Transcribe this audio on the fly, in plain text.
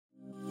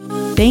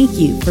Thank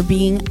you for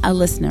being a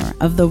listener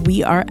of the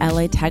We Are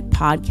LA Tech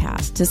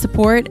podcast. To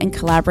support and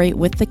collaborate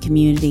with the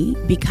community,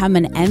 become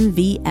an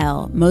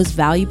MVL Most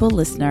Valuable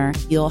Listener.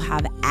 You'll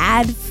have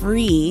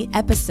ad-free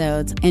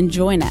episodes and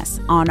join us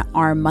on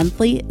our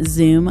monthly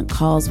Zoom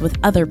calls with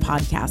other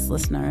podcast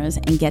listeners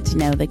and get to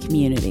know the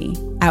community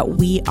at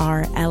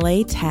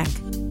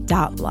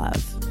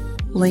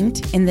wearelatech.love.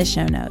 Linked in the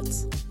show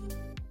notes.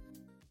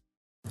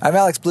 I'm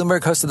Alex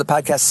Bloomberg, host of the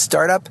podcast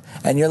Startup,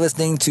 and you're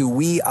listening to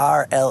We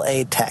Are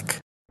LA Tech.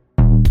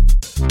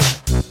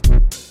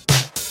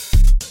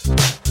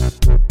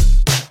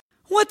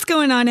 What's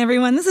going on,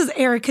 everyone? This is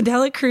Erica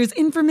Dela Cruz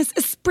in for Miss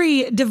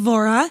Esprit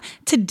Devora.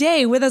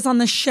 Today, with us on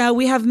the show,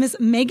 we have Miss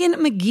Megan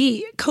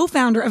McGee,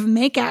 co-founder of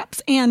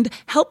MakeApps and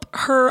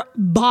HelpHer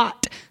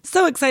bot.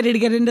 So excited to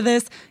get into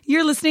this.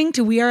 You're listening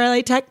to We Are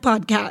LA Tech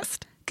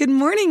podcast. Good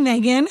morning,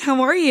 Megan.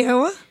 How are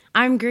you?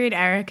 I'm great,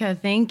 Erica.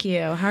 Thank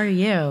you. How are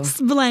you?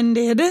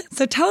 Splendid.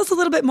 So tell us a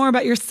little bit more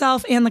about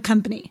yourself and the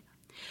company.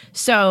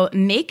 So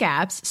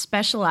MakeApps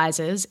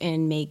specializes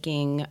in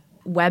making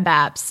web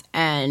apps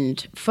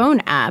and phone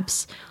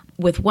apps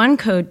with one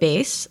code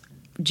base,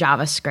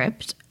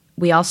 JavaScript.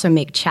 We also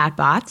make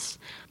chatbots.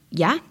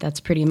 Yeah, that's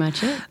pretty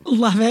much it.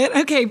 Love it.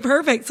 Okay,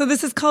 perfect. So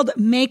this is called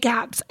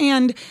MakeApps.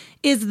 And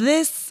is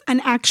this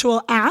an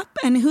actual app?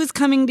 And who's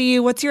coming to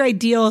you? What's your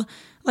ideal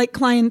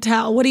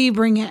clientele? What do you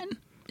bring in?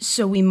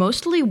 So we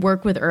mostly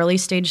work with early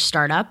stage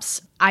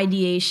startups,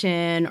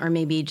 ideation, or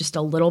maybe just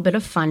a little bit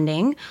of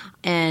funding.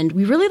 And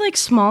we really like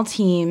small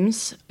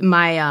teams.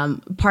 My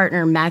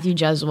partner, Matthew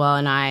Jeswell,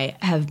 and I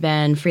have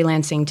been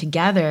freelancing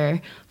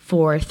together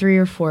for 3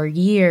 or 4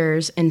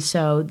 years. And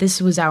so this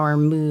was our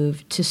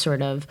move to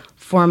sort of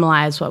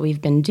formalize what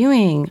we've been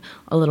doing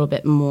a little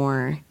bit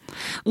more.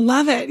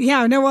 Love it.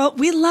 Yeah, no, well,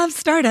 we love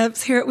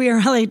startups here at We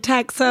Are LA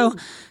Tech. So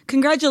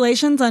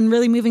congratulations on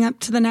really moving up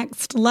to the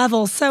next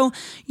level. So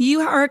you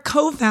are a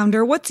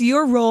co-founder. What's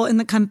your role in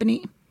the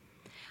company?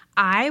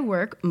 I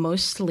work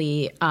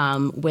mostly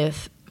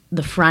with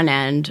the front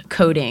end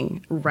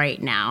coding right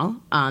now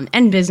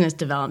and business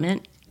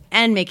development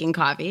and making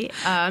coffee.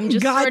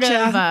 Just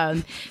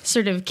Gotcha.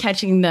 sort of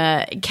catching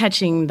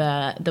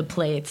the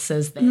plates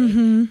as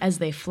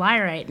they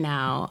fly right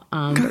now.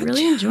 Gotcha. But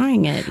really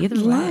enjoying it either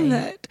way. Love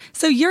it.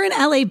 So you're an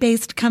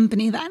LA-based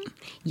company then?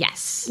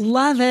 Yes.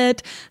 Love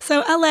it.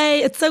 So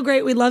LA, it's so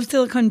great. We love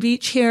Silicon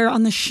Beach here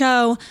on the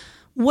show.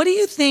 What do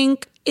you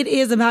think it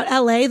is about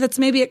LA that's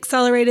maybe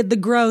accelerated the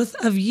growth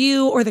of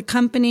you or the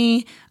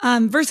company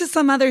versus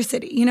some other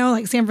city,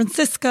 like San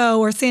Francisco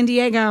or San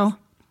Diego?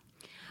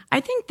 I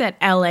think that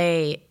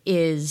LA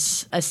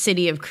is a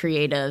city of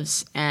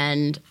creatives,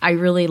 and I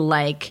really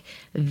like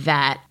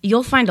that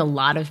you'll find a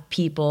lot of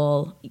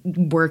people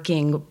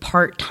working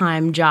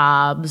part-time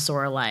jobs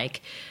or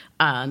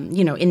in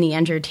the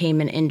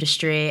entertainment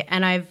industry.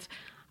 And I've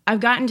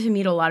gotten to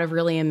meet a lot of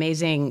really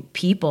amazing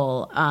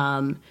people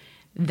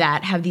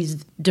that have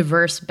these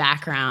diverse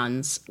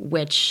backgrounds,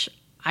 which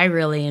I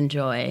really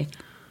enjoy.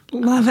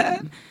 Love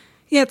it.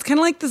 Yeah, it's kind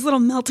of like this little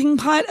melting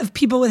pot of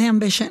people with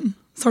ambition,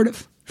 sort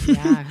of.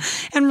 Yeah.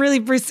 And really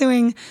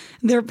pursuing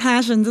their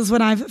passions is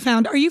what I've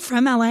found. Are you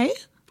from LA?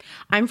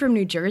 I'm from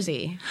New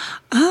Jersey.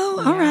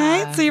 Oh, all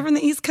right. So you're from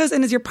the East Coast.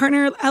 And is your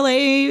partner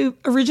LA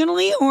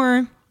originally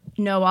or?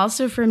 No,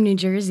 also from New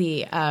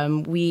Jersey.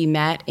 We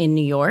met in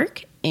New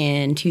York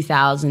in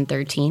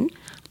 2013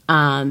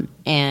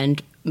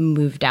 and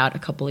moved out a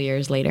couple of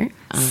years later.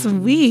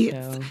 Sweet.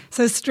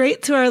 So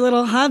straight to our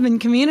little hub and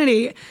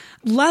community.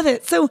 Love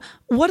it. So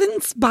what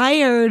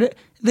inspired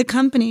the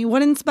company?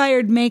 What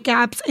inspired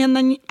MakeApps? And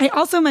then I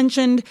also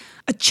mentioned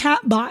a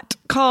chatbot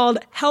called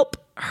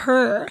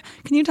HelpHer.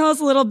 Can you tell us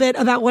a little bit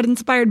about what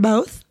inspired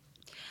both?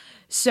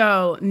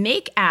 So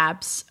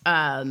MakeApps,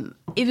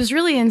 it was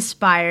really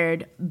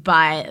inspired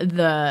by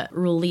the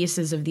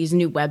releases of these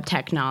new web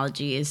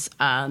technologies.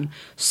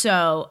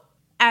 So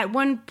at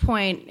one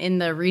point in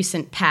the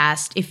recent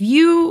past, if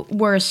you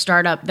were a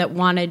startup that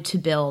wanted to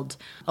build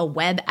a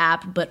web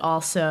app but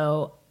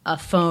also a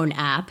phone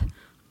app,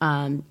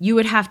 you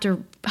would have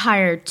to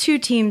hire 2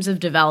 teams of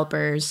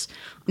developers,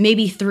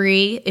 maybe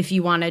 3 if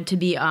you wanted to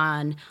be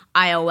on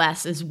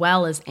iOS as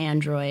well as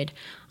Android.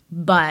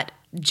 But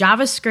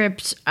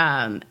JavaScript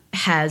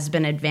has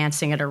been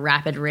advancing at a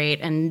rapid rate,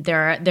 and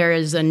there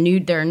are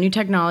new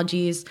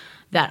technologies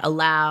that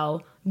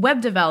allow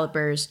web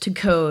developers to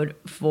code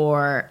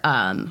for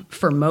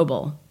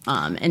mobile,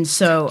 and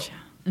so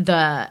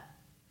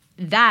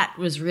that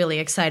was really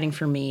exciting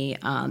for me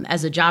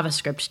as a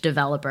JavaScript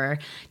developer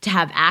to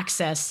have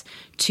access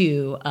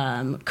to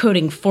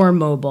coding for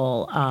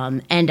mobile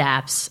end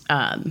apps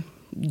on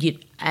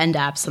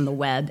the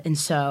web. And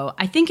so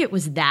I think it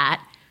was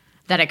that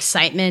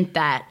excitement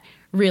that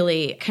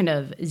really kind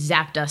of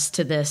zapped us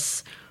to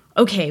this,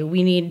 okay,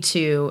 we need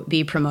to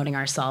be promoting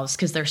ourselves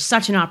because there's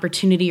such an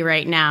opportunity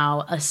right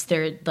now.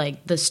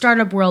 The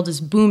startup world is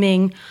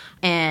booming,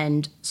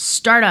 and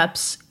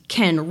startups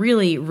can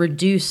really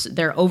reduce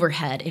their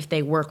overhead if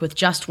they work with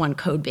just one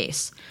code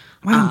base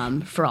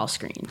for all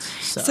screens.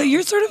 So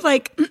you're sort of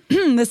like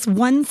this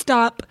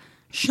one-stop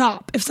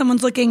shop if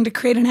someone's looking to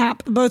create an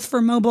app, both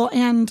for mobile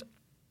and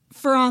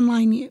for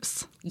online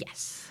use.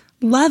 Yes.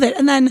 Love it.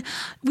 And then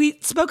we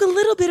spoke a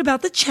little bit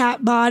about the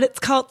chat bot. It's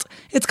called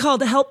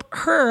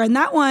HelpHer, and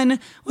that one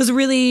was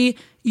really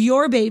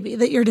your baby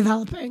that you're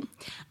developing.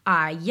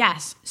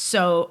 Yes.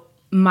 So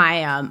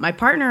my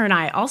partner and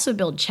I also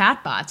build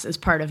chatbots as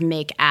part of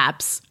Make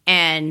Apps.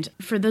 And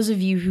for those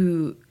of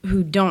you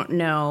who don't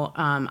know,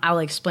 I'll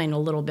explain a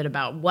little bit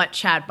about what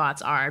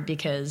chatbots are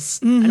because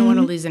I don't want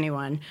to lose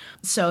anyone.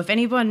 So if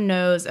anyone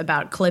knows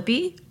about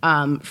Clippy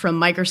from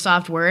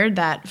Microsoft Word,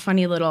 that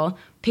funny little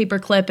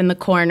paperclip in the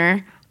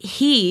corner,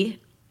 he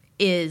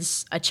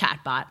is a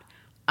chatbot.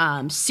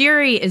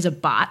 Siri is a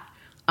bot.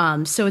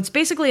 So it's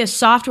basically a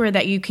software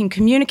that you can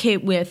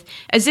communicate with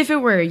as if it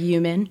were a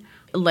human,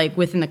 like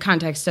within the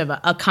context of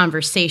a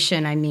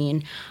conversation, I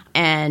mean.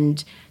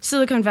 And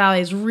Silicon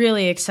Valley is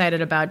really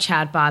excited about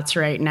chatbots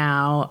right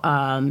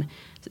now.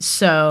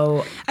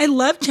 So I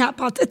love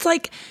chatbots. It's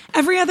like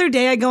every other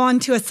day I go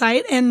onto a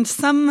site and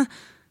some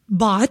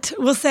bot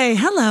will say,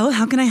 "Hello,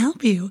 how can I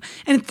help you?"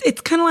 And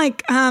it's kind of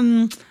like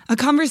a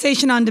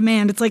conversation on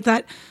demand. It's like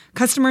that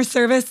customer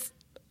service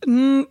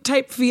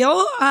type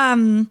feel.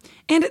 And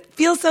it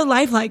feels so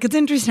lifelike. It's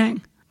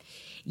interesting.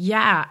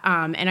 Yeah,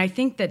 and I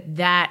think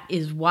that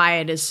is why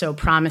it is so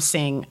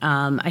promising.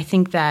 I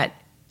think that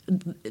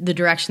the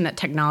direction that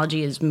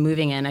technology is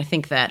moving in, I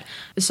think that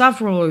the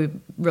software will be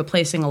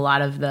replacing a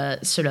lot of the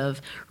sort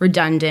of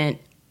redundant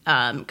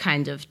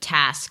kind of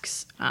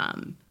tasks.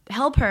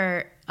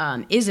 HelpHer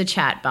is a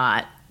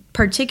chatbot,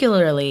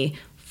 particularly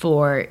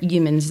for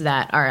humans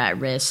that are at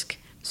risk.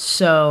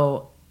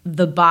 So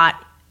the bot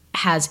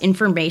has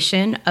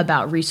information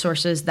about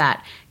resources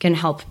that can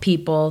help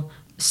people,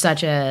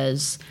 such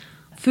as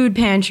food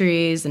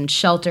pantries and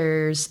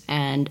shelters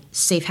and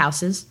safe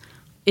houses.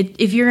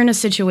 If you're in a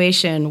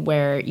situation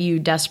where you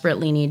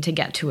desperately need to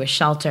get to a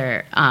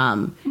shelter,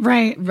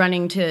 right,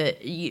 running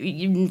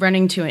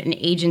to an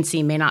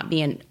agency may not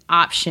be an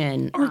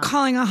option. Or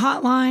calling a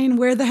hotline.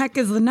 Where the heck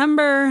is the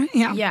number?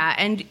 Yeah,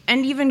 and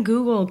even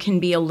Google can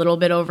be a little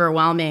bit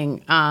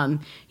overwhelming,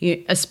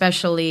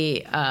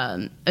 especially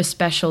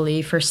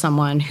for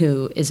someone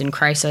who is in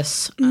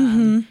crisis.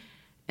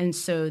 And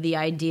so the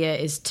idea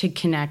is to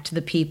connect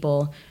the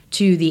people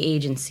to the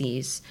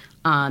agencies,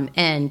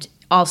 and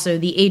also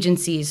the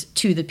agencies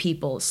to the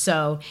people.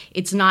 So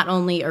it's not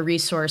only a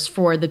resource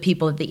for the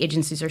people that the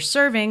agencies are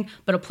serving,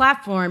 but a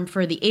platform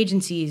for the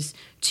agencies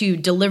to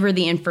deliver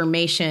the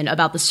information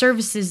about the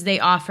services they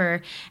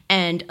offer.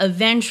 And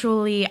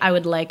eventually, I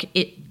would like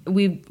it.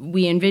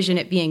 We envision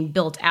it being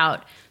built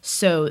out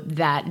so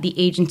that the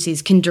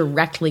agencies can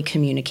directly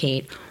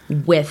communicate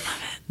with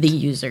the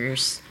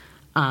users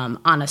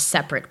on a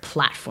separate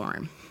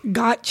platform.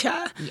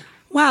 Gotcha. Yeah.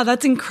 Wow,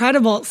 that's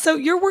incredible. So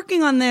you're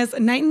working on this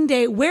night and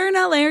day. Where in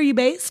LA are you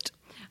based?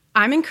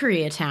 I'm in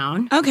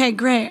Koreatown. Okay,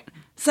 great.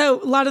 So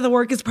a lot of the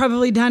work is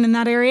probably done in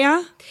that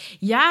area?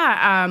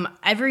 Yeah,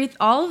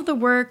 all of the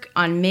work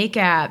on Make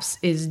Apps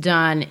is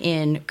done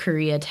in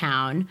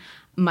Koreatown.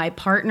 My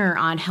partner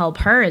on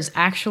HelpHer is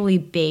actually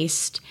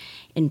based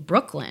in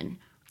Brooklyn.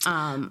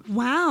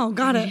 Wow,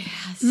 got it.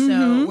 Yeah,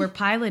 so we're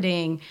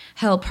piloting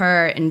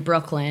HelpHer in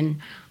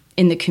Brooklyn.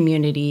 In a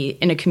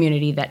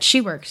community that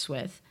she works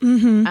with.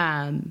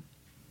 And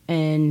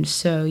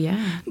so,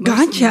 yeah.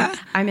 Gotcha.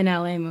 I'm in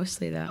LA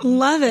mostly, though.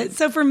 Love it.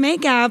 So for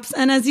Make Apps,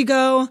 and as you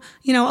go,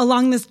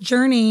 along this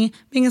journey,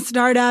 being a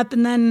startup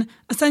and then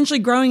essentially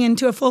growing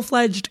into a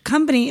full-fledged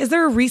company, is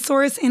there a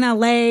resource in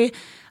LA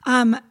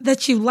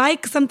that you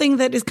like, something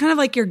that is kind of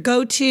like your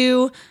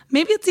go-to?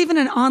 Maybe it's even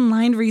an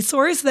online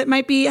resource that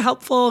might be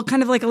helpful,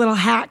 kind of like a little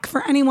hack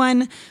for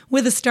anyone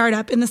with a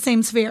startup in the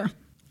same sphere.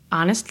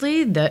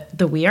 Honestly,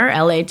 the We Are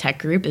LA Tech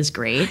group is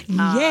great.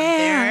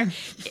 Yeah.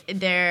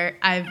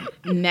 I've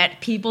met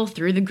people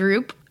through the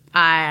group.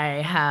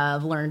 I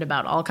have learned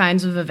about all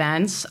kinds of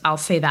events. I'll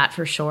say that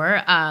for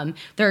sure.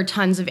 There are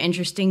tons of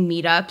interesting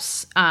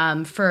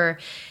meetups for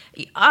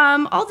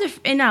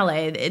in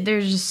LA.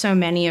 There's just so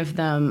many of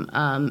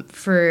them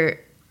for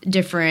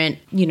different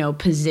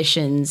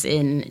positions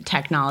in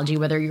technology,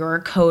 whether you're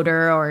a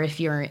coder or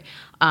if you're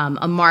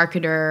a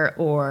marketer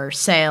or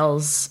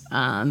sales.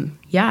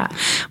 Yeah.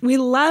 We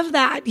love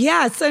that.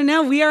 Yeah. So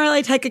now We Are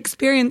LA Tech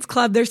Experience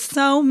Club. There's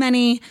so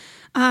many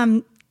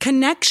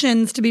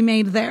connections to be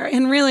made there.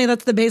 And really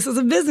that's the basis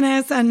of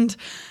business. And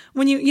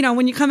when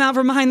you come out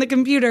from behind the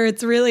computer,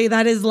 it's really,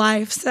 that is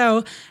life.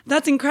 So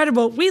that's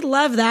incredible. We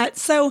love that.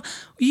 So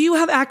you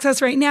have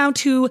access right now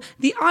to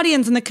the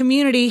audience and the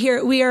community here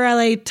at We Are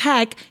LA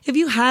Tech. If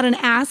you had an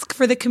ask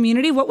for the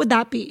community, what would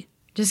that be?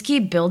 Just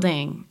keep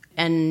building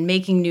and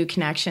making new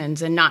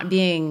connections and not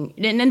being,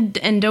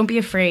 and don't be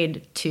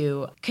afraid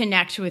to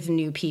connect with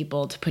new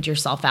people, to put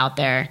yourself out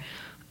there.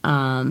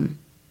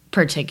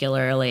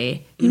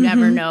 Particularly, you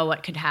never know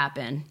what could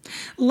happen.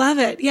 Love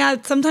it. Yeah.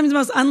 Sometimes the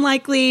most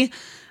unlikely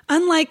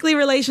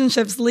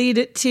relationships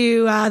lead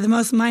to the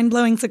most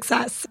mind-blowing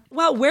success.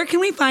 Well, where can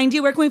we find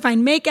you? Where can we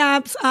find Make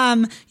Apps?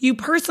 You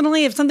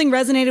personally, if something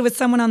resonated with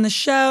someone on the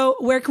show,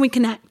 where can we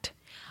connect?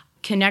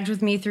 connect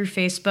with me through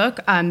Facebook.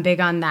 I'm big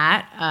on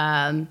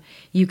that.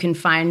 You can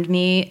find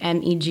me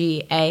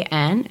McGee,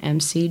 Megan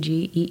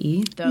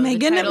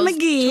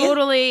McGee.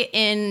 Totally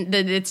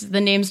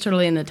the name's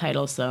totally in the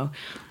title. So,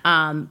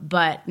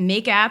 but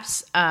Make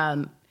Apps.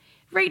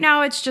 Right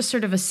now, it's just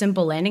sort of a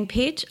simple landing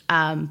page.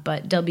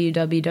 But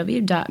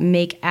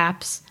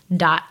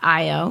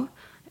www.makeapps.io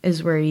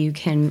is where you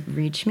can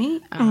reach me.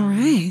 All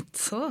right.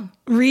 Cool.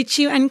 Reach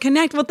you and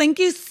connect. Well, thank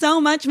you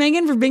so much,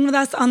 Megan, for being with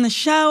us on the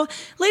show.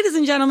 Ladies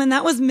and gentlemen,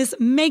 that was Miss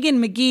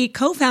Megan McGee,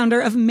 co-founder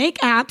of Make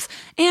Apps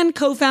and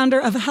co-founder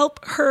of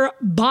HelpHer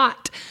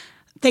Bot.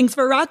 Thanks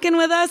for rocking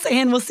with us,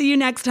 and we'll see you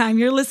next time.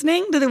 You're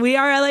listening to the We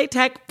Are LA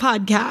Tech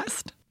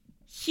podcast.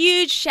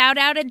 Huge shout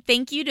out and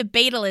thank you to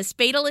Betalist.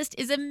 Betalist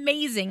is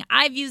amazing.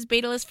 I've used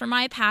Betalist for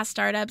my past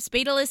startups.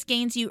 Betalist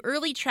gains you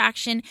early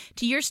traction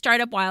to your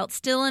startup while it's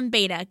still in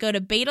beta. Go to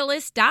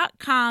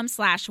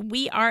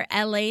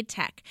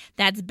betalist.com/wearelatech.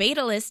 That's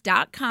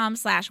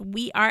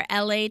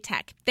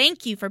betalist.com/wearelatech.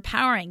 Thank you for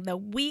powering the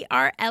We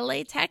Are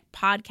LA Tech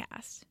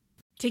podcast.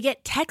 To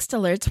get text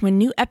alerts when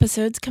new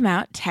episodes come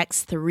out,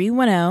 text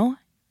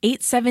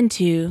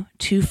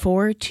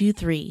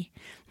 310-872-2423.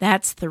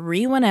 That's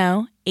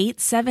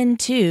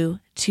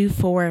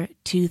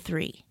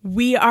 310-872-2423.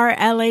 We Are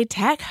LA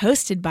Tech,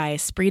 hosted by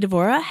Esprit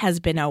Devora, has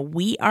been a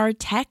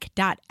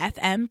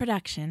wearetech.fm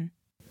production.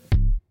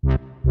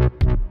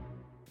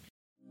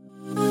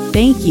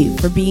 Thank you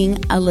for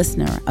being a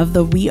listener of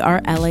the We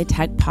Are LA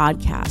Tech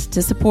podcast.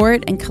 To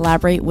support and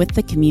collaborate with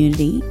the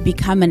community,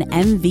 become an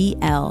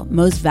MVL,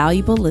 most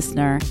valuable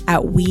listener,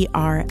 at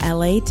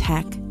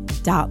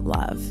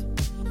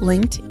wearelatech.love.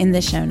 Linked in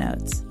the show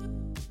notes.